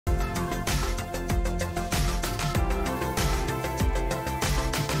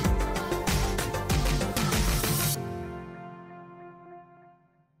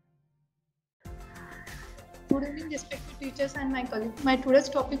Good evening, respected teachers and my colleagues. My today's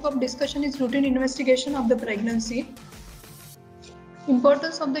topic of discussion is routine investigation of the pregnancy.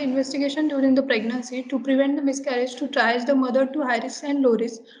 Importance of the investigation during the pregnancy: to prevent the miscarriage, to triage the mother to high risk and low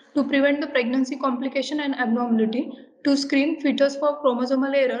risk, to prevent the pregnancy complication and abnormality, to screen fetus for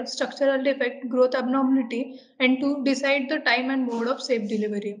chromosomal error, structural defect, growth abnormality, and to decide the time and mode of safe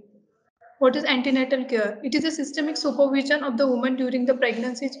delivery. What is antenatal care? It is a systemic supervision of the woman during the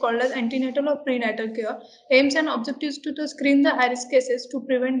pregnancy. It's called as antenatal or prenatal care. Aims and objectives to screen the high-risk cases to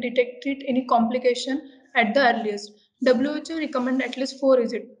prevent, detect, treat any complication at the earliest. WHO recommend at least 4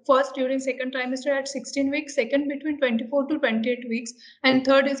 visits. First during second trimester at 16 weeks, second between 24 to 28 weeks, and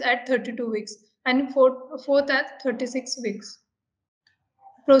third is at 32 weeks, and fourth at 36 weeks.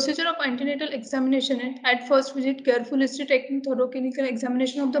 Procedure of antenatal examination: at first visit, careful history taking thorough clinical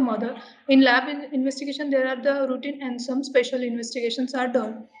examination of the mother. In lab investigation, there are the routine and some special investigations are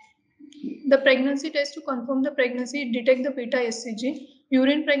done. The pregnancy test: to confirm the pregnancy, detect the beta HCG,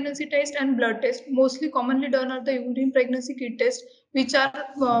 urine pregnancy test and blood test. Mostly commonly done are the urine pregnancy kit test, which are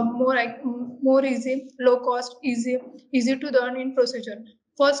more easy, low cost, easy to done in procedure.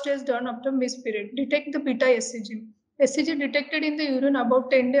 First test done after missed period. Detect the beta HCG. HCG detected in the urine about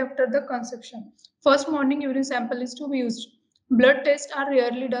 10 days after the conception. First morning urine sample is to be used. Blood tests are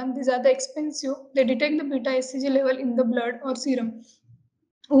rarely done. These are the expensive. They detect the beta HCG level in the blood or serum.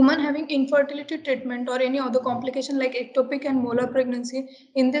 Women having infertility treatment or any other complication like ectopic and molar pregnancy,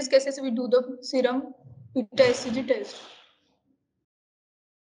 in these cases we do the serum beta HCG test.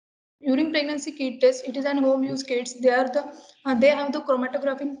 During pregnancy kit test, it is an home use kits. They have the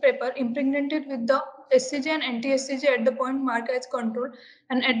chromatography paper impregnated with the SCG and anti-SCG at the point marked as control,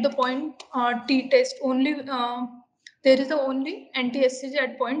 and at the point T test only there is the only anti-SCG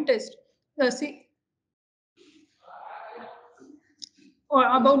at point test. Or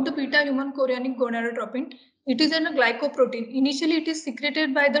about the beta human chorionic gonadotropin. It is a glycoprotein. Initially, it is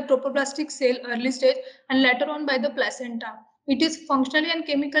secreted by the tropoplastic cell early stage and later on by the placenta. It is functionally and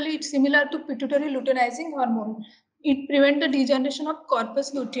chemically similar to pituitary luteinizing hormone. It prevents the degeneration of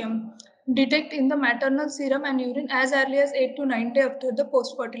corpus luteum. Detect in the maternal serum and urine as early as 8 to 9 days after the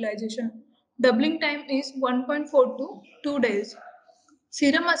post-fertilization. Doubling time is 1.4 to 2 days.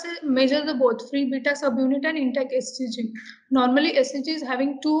 Serum assay measures the both free beta subunit and intact SCG. Normally, SCG is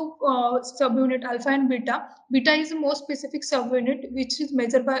having two subunit, alpha and beta. Beta is the most specific subunit, which is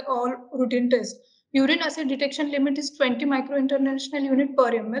measured by all routine tests. Urine assay detection limit is 20 microinternational unit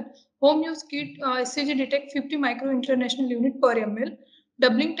per ml. Home use kit SCG detect 50 microinternational unit per ml.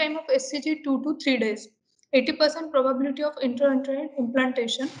 Doubling time of SCG 2 to 3 days. 80% probability of intrauterine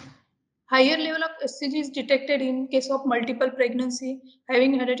implantation. Higher level of SCG is detected in case of multiple pregnancy,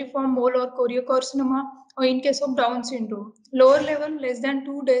 having herediform mole or choriocarcinoma, or in case of Down syndrome. Lower level, less than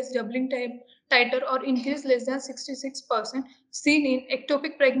 2 days, doubling time titer or increase less than 66%, seen in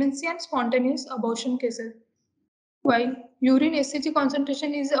ectopic pregnancy and spontaneous abortion cases. While urine SCG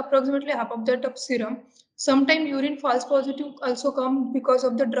concentration is approximately half of that of serum, sometimes urine false positive also come because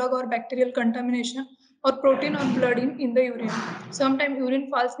of the drug or bacterial contamination or protein or blood in the urine. Sometimes urine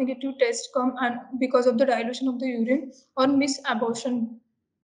false negative tests come and because of the dilution of the urine or misabortion.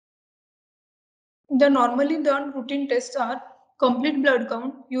 The normally done routine tests are complete blood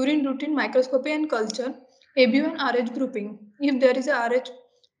count, urine routine microscopy and culture, ABU and RH grouping. If there is a RH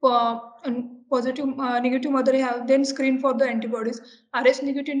positive, negative mother have, then screen for the antibodies. RH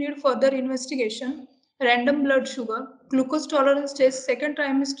negative need further investigation. Random blood sugar, glucose tolerance test second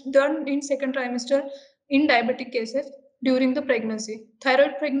trimester done in second trimester in diabetic cases during the pregnancy.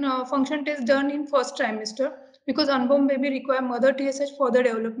 Thyroid function test done in first trimester because unborn baby require mother TSH for the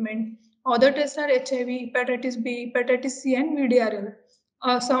development. Other tests are HIV, hepatitis B, hepatitis C, and VDRL.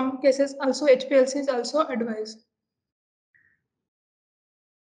 Some cases also HPLC is also advised.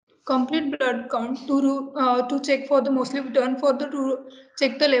 Complete blood count to check for the mostly done for the to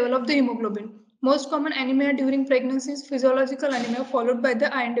check the level of the hemoglobin. Most common anemia during pregnancy is physiological anemia followed by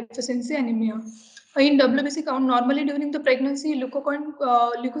the iron deficiency anemia. In WBC count, normally during the pregnancy,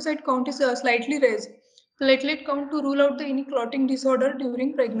 leukocyte count is slightly raised. Platelet count to rule out the any clotting disorder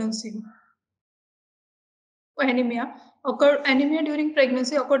during pregnancy. Anemia during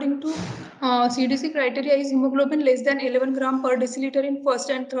pregnancy according to CDC criteria is hemoglobin less than 11 gram per deciliter in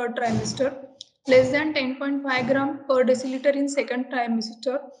first and third trimester, less than 10.5 gram per deciliter in second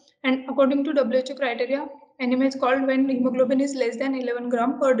trimester, and according to WHO criteria, anemia is called when hemoglobin is less than 11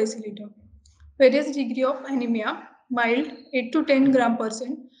 gram per deciliter. Various degree of anemia: mild 8 to 10 gram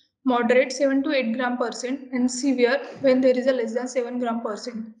percent, moderate 7 to 8 gram percent, and severe when there is a less than 7 gram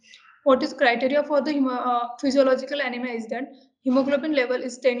percent. What is criteria for the physiological anemia is that Hemoglobin level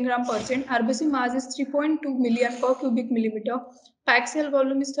is 10 gram %. RBC mass is 3.2 million per cubic millimeter. Packed cell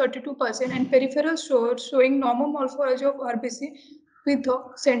volume is 32%, and peripheral showing normal morphology of RBC with a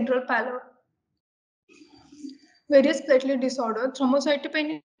central pallor. Various platelet disorder.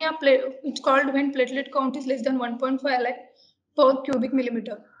 Thrombocytopenia, it's called when platelet count is less than 1.5 lakh per cubic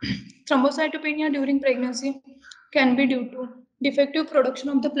millimeter. Thrombocytopenia during pregnancy can be due to defective production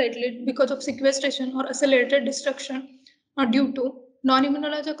of the platelet because of sequestration or accelerated destruction, or due to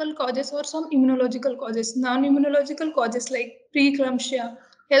non-immunological causes or some immunological causes. Non-immunological causes like preeclampsia,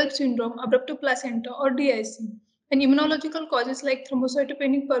 HELLP syndrome, abruptive placenta, or DIC. And immunological causes like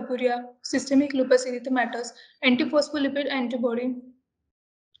thrombocytopenic purpura, systemic lupus erythematosus, antiphospholipid antibody.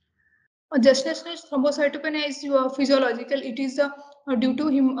 Gestational thrombocytopenia is physiological. It is due to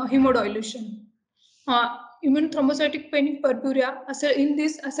hemodilution. Immune thrombocytopenic purpura, in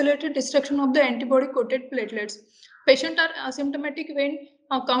this accelerated destruction of the antibody-coated platelets. Patients are asymptomatic when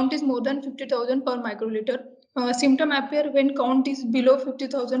count is more than 50,000 per microliter. Symptom appear when count is below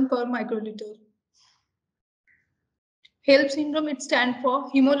 50,000 per microliter. HELLP syndrome, it stands for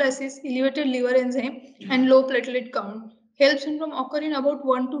hemolysis, elevated liver enzyme, and low platelet count. HELLP syndrome occur in about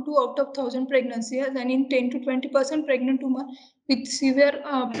 1 to 2 out of 1,000 pregnancies, and in 10 to 20% pregnant women with severe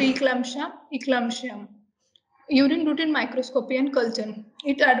preeclampsia, eclampsia. Urine routine microscopy and culture.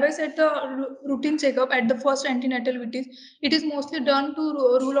 It advises at the routine checkup at the first antenatal visit. It is mostly done to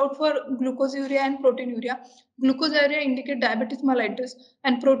rule out for glucoseuria and proteinuria. Glucoseuria indicate diabetes mellitus,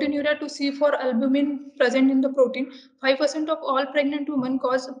 and proteinuria to see for albumin present in the protein. 5% of all pregnant women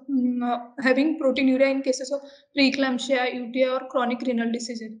cause having proteinuria in cases of preeclampsia, UTI, or chronic renal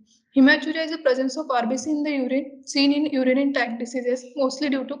diseases. Hematuria is the presence of RBC in the urine seen in urinary tract diseases, mostly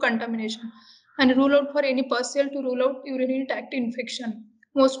due to contamination. And rule out for any pus cell to rule out urinary tract infection.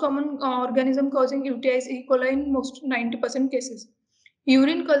 Most common organism causing UTI is E. coli in most 90% cases.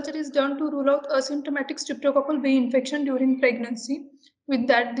 Urine culture is done to rule out asymptomatic streptococcal B infection during pregnancy, with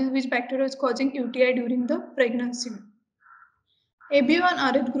that which bacteria is causing UTI during the pregnancy. ABO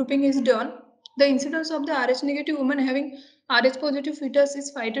and RH grouping is done. The incidence of the RH negative woman having RH positive fetus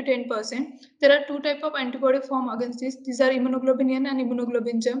is 5 to 10%. There are two types of antibody form against this. These are immunoglobulin N and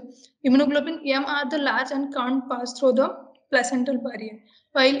immunoglobulin G. Immunoglobulin M are the large and can't pass through the placental barrier,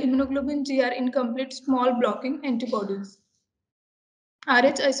 while immunoglobulin G are incomplete small blocking antibodies.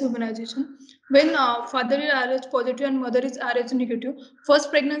 RH isoimmunization. When father is RH positive and mother is RH negative, first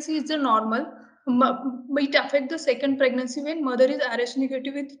pregnancy is the normal. It affects the second pregnancy when mother is RH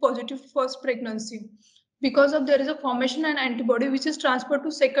negative with positive first pregnancy. Because of there is a formation and antibody which is transferred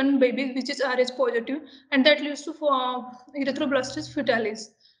to second baby which is RH positive, and that leads to erythroblastis fetalis.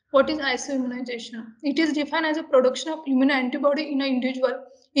 What is isoimmunization? It is defined as a production of immune antibody in an individual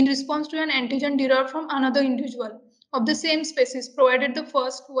in response to an antigen derived from another individual of the same species, provided the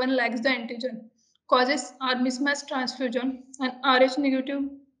first one lacks the antigen. Causes are mismatched transfusion and Rh negative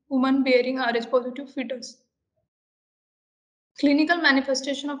woman bearing Rh positive fetus. Clinical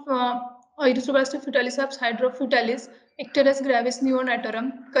manifestation of erythroblastic fetalis are hydrophytalis, icterus gravis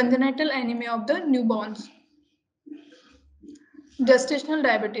neonatorum, congenital anemia of the newborns. Gestational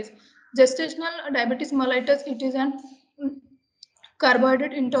diabetes. Gestational diabetes mellitus, it is an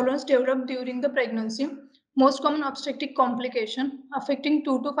carbohydrate intolerance developed during the pregnancy. Most common obstetric complication affecting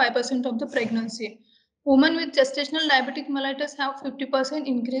 2 to 5% of the pregnancy. Women with gestational diabetic mellitus have 50%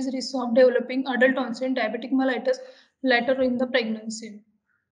 increased risk of developing adult onset diabetic mellitus later in the pregnancy.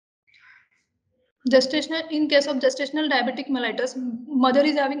 In case of gestational diabetic mellitus, mother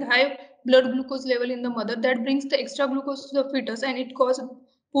is having high blood glucose level in the mother that brings the extra glucose to the fetus, and it causes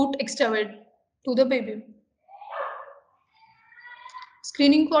put extra weight to the baby.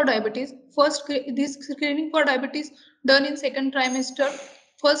 Screening for diabetes. This screening for diabetes done in second trimester.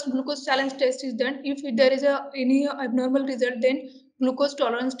 First glucose challenge test is done. If there is any abnormal result, then glucose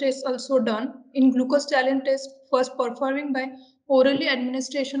tolerance test also done. In glucose challenge test, first performing by orally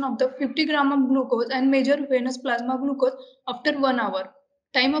administration of the 50 gram of glucose and measure venous plasma glucose after 1 hour.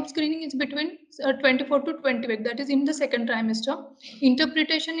 Time of screening is between 24 to 20 weeks, that is in the second trimester.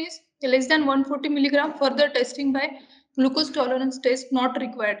 Interpretation is less than 140 milligram. Further testing by glucose tolerance test not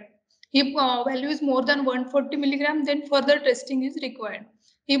required. If value is more than 140 milligram, then further testing is required.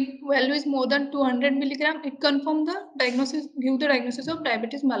 If value is more than 200 milligram, it confirms the diagnosis, give the diagnosis of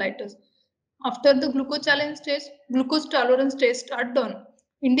diabetes mellitus. After the glucose challenge test, glucose tolerance tests are done.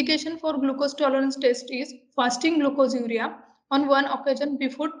 Indication for glucose tolerance test is fasting glucoseuria on one occasion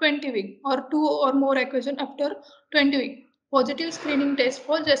before 20 weeks or two or more occasions after 20 weeks. Positive screening test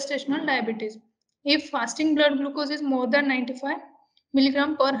for gestational diabetes. If fasting blood glucose is more than 95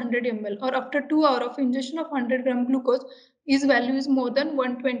 milligram per 100 ml or after 2 hours of ingestion of 100 gram glucose His value is more than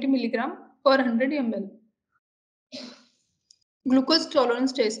 120 milligram per 100 ml. Glucose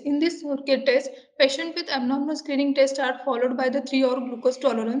tolerance test. In this test, patients with abnormal screening test are followed by the 3-hour glucose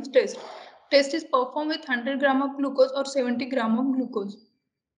tolerance test. Test is performed with 100 gram of glucose or 70 gram of glucose.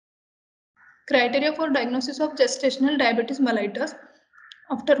 Criteria for diagnosis of gestational diabetes mellitus.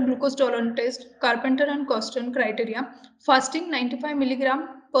 After glucose tolerance test, Carpenter and Coustan criteria. Fasting 95 milligram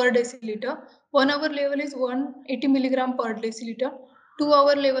per deciliter. 1 hour level is 180 milligram per deciliter. 2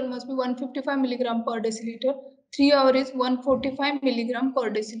 hour level must be 155 milligram per deciliter. 3 hour is 145 milligram per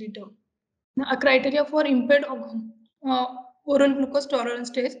deciliter. A criteria for impaired oral glucose tolerance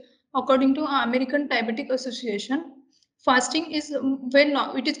test according to American Diabetic Association. Fasting is when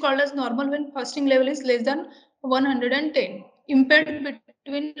it is called as normal when fasting level is less than 110. Impaired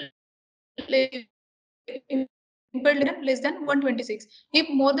between impaired less than 126. If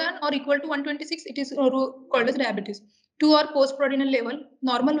more than or equal to 126, it is called as diabetes. 2 or postprandial level,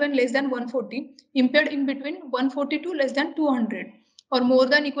 normal when less than 140, impaired in between 140 to less than 200, or more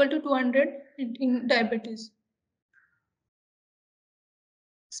than equal to 200 in diabetes.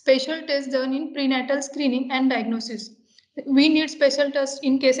 Special tests done in prenatal screening and diagnosis. We need special tests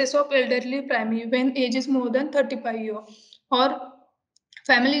in cases of elderly primary when age is more than 35 years, or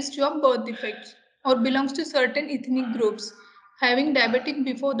family history of birth defects, or belongs to certain ethnic groups, having diabetic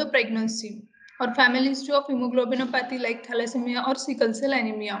before the pregnancy, or family history of hemoglobinopathy like thalassemia or sickle cell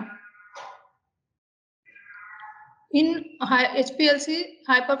anemia. In HPLC,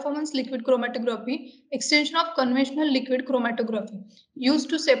 high performance liquid chromatography, extension of conventional liquid chromatography, used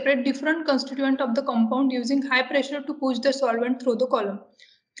to separate different constituents of the compound using high pressure to push the solvent through the column.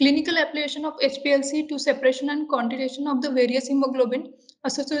 Clinical application of HPLC to separation and quantitation of the various hemoglobin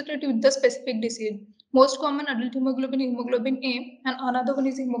associated with the specific disease. Most common adult hemoglobin, hemoglobin A, and another one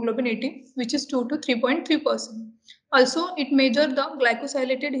is hemoglobin 80, which is 2 to 3.3%. Also, it measures the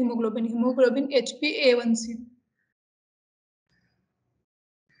glycosylated hemoglobin, hemoglobin HbA1c.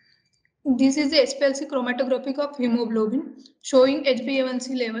 This is the HPLC chromatographic of hemoglobin showing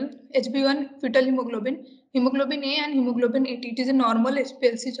HbA1c level, HB1 fetal hemoglobin, hemoglobin A and hemoglobin 80. It is a normal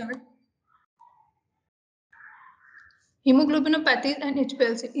HPLC chart. Hemoglobinopathies and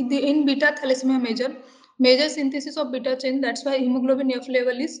HPLC. In beta thalassemia major synthesis of beta chain. That's why hemoglobin F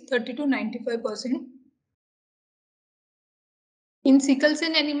level is 30 to 95%. In sickle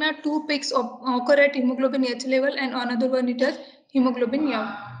cell anemia, 2 peaks occur at hemoglobin H level and another one it has hemoglobin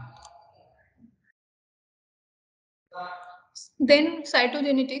F. Then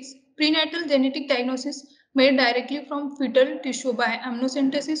cytogenetics, prenatal genetic diagnosis made directly from fetal tissue by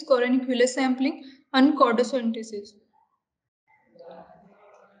amniocentesis, coroniculus sampling, and chordocentesis.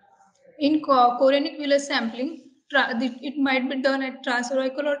 In coroniculus sampling, it might be done at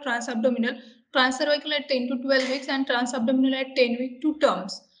transcervical or transabdominal. Transcervical at 10 to 12 weeks and transabdominal at 10 weeks to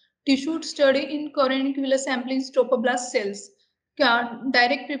terms. Tissue study in coroniculus sampling trophoblast cells.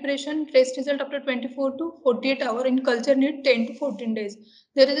 Direct preparation test result after 24 to 48 hours. In culture need 10 to 14 days.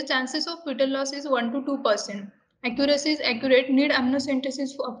 There is a chances of fetal loss is 1 to 2%. Accuracy is accurate. Need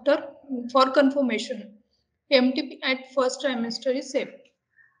amniocentesis for confirmation. MTP at first trimester is safe.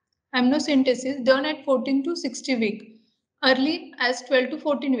 Amniocentesis done at 14 to 60 week, early as 12 to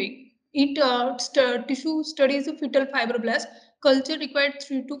 14 week. Tissue studies of fetal fibroblast, culture required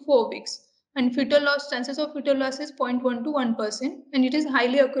 3 to 4 weeks, and fetal loss chances of fetal loss is 0.1 to 1%, and it is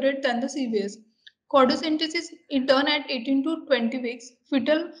highly accurate than the CVS. Chordocentesis is done at 18 to 20 weeks.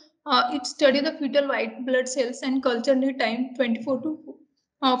 It study the fetal white blood cells and culture need time 24 to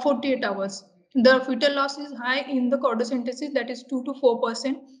 48 hours. The fetal loss is high in the chordocentesis, that is 2 to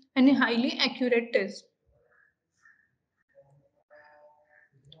 4%, and a highly accurate test.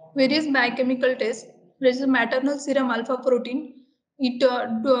 Various biochemical tests. There is a maternal serum alpha protein. It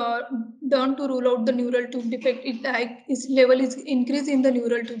done to rule out the neural tube defect. Its level is increased in the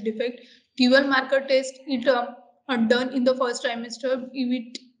neural tube defect. Dual marker test. It done in the first trimester.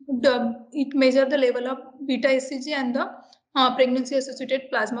 It measure the level of beta HCG and the pregnancy associated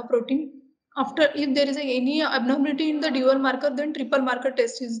plasma protein. After, if there is any abnormality in the dual marker, then triple marker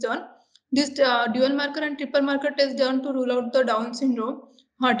test is done. This dual marker and triple marker test done to rule out the Down syndrome.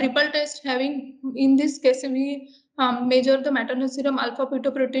 Triple test having, in this case, we measure the maternal serum alpha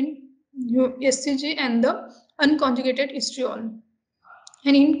fetoprotein, SCG, and the unconjugated histriol.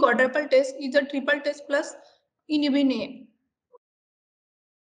 And in quadruple test is a triple test plus inhibin A.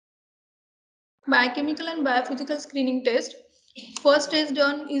 Biochemical and biophysical screening test. First test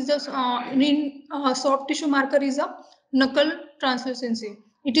done is the soft tissue marker is a knuckle translucency.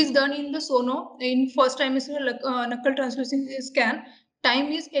 It is done in the sono in first trimester knuckle translucency scan.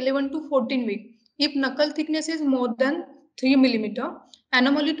 Time is 11 to 14 weeks. If knuckle thickness is more than 3 millimeter.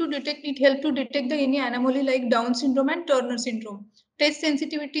 Anomaly to detect, it helps to detect the any anomaly like Down syndrome and Turner syndrome. Test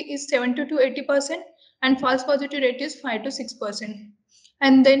sensitivity is 70 to 80% and false positive rate is 5 to 6%.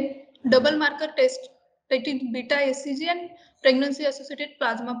 And then double marker test, that is beta HCG and pregnancy associated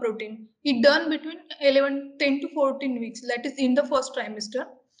plasma protein. It done between 10 to 14 weeks, that is in the first trimester.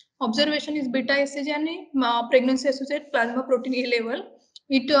 Observation is beta HCG and pregnancy associated plasma protein A level.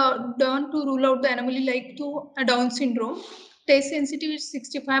 It done to rule out the anomaly like to Down syndrome. Test sensitivity is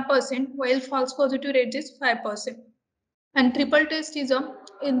 65% while false positive rate is 5%. And triple test is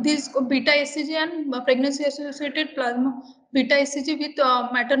in this beta HCG and pregnancy associated plasma beta HCG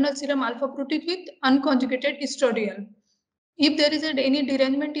with maternal serum alpha protein with unconjugated estradiol. If there is any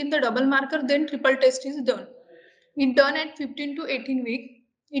derangement in the double marker, then triple test is done. It done at 15 to 18 weeks.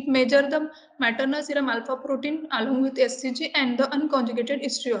 It measures the maternal serum alpha protein along with SCG and the unconjugated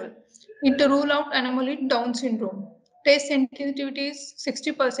estriol. It rule out anomaly Down syndrome. Test sensitivity is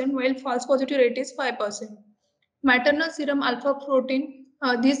 60% while false positive rate is 5%. Maternal serum alpha protein,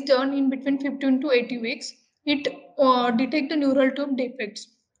 this done in between 15 to 80 weeks. It detect the neural tube defects.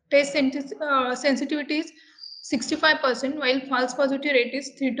 Test sensitivity is 65% while false positive rate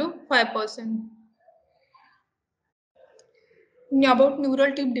is 3 to 5%. About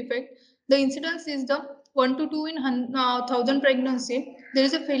neural tube defect, the incidence is the 1 to 2 in 1000 pregnancy. There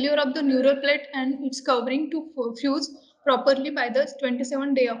is a failure of the neural plate and its covering to fuse properly by the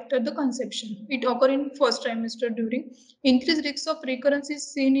 27th day after the conception. It occurs in first trimester during. Increased risks of recurrence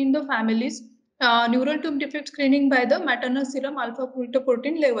is seen in the families. Neural tube defect screening by the maternal serum alpha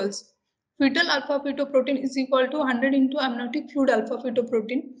fetoprotein levels. Fetal alpha fetoprotein is equal to 100 into amniotic fluid alpha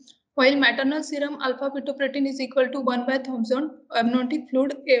fetoprotein, while maternal serum alpha fetoprotein is equal to 1 by 1000 amniotic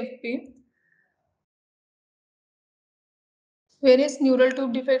fluid AFP. Various neural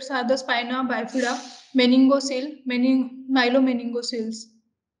tube defects are the spina bifida, meningocele, myelomeningocele.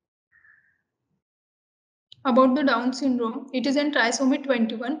 About the Down syndrome, it is in trisomy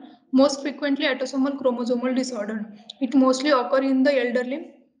 21, most frequently autosomal chromosomal disorder. It mostly occurs in the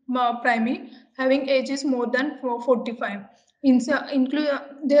elderly primate having ages more than 45.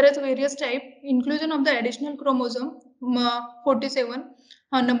 There are various types. Inclusion of the additional chromosome 47,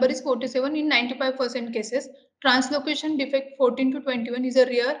 number is 47 in 95% cases. Translocation defect 14 to 21 is a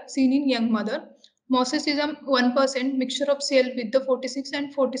rare seen in young mother. Mosaicism 1%, mixture of cell with the 46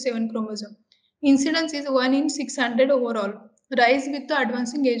 and 47 chromosome. Incidence is 1 in 600 overall. Rise with the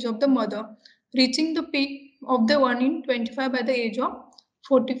advancing age of the mother, reaching the peak of the 1 in 25 by the age of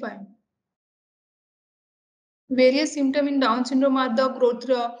 45. Various symptoms in Down syndrome are the growth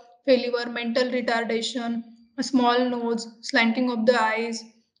failure, mental retardation, a small nose, slanting of the eyes,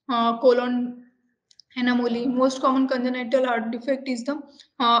 colon anomaly. Most common congenital heart defect is the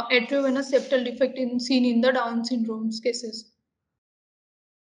atriovenous septal defect seen in the Down syndrome cases.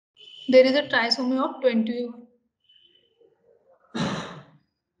 There is a trisomy of 20.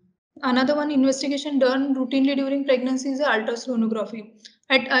 Another one investigation done routinely during pregnancy is ultrasonography.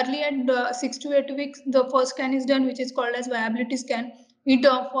 At 6 to 8 weeks, the first scan is done, which is called as viability scan. It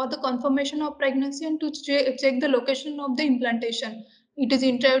for the confirmation of pregnancy and to check the location of the implantation. It is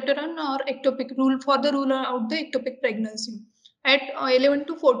intrauterine or ectopic rule out the ectopic pregnancy. At 11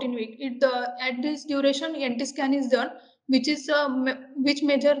 to 14 weeks, at this duration, NT scan is done, which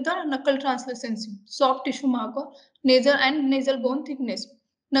measure the knuckle translucency, soft tissue marker, nasal and nasal bone thickness.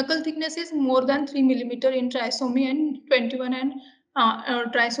 Knuckle thickness is more than 3 millimeter in trisomy and 21 and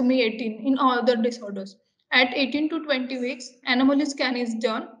trisomy 18 in all other disorders. At 18 to 20 weeks, anomaly scan is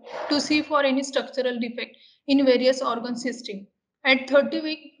done to see for any structural defect in various organ system. At 30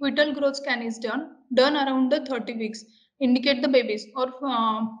 weeks, fetal growth scan is done around the 30 weeks, indicate the babies or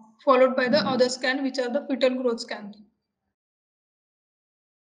followed by the other scan which are the fetal growth scans.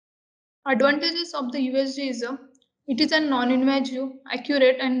 Advantages of the USG is it is a non-invasive,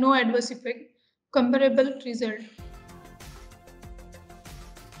 accurate and no adverse effect, comparable result.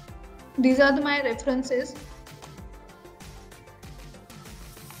 These are my references.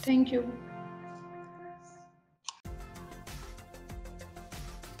 Thank you.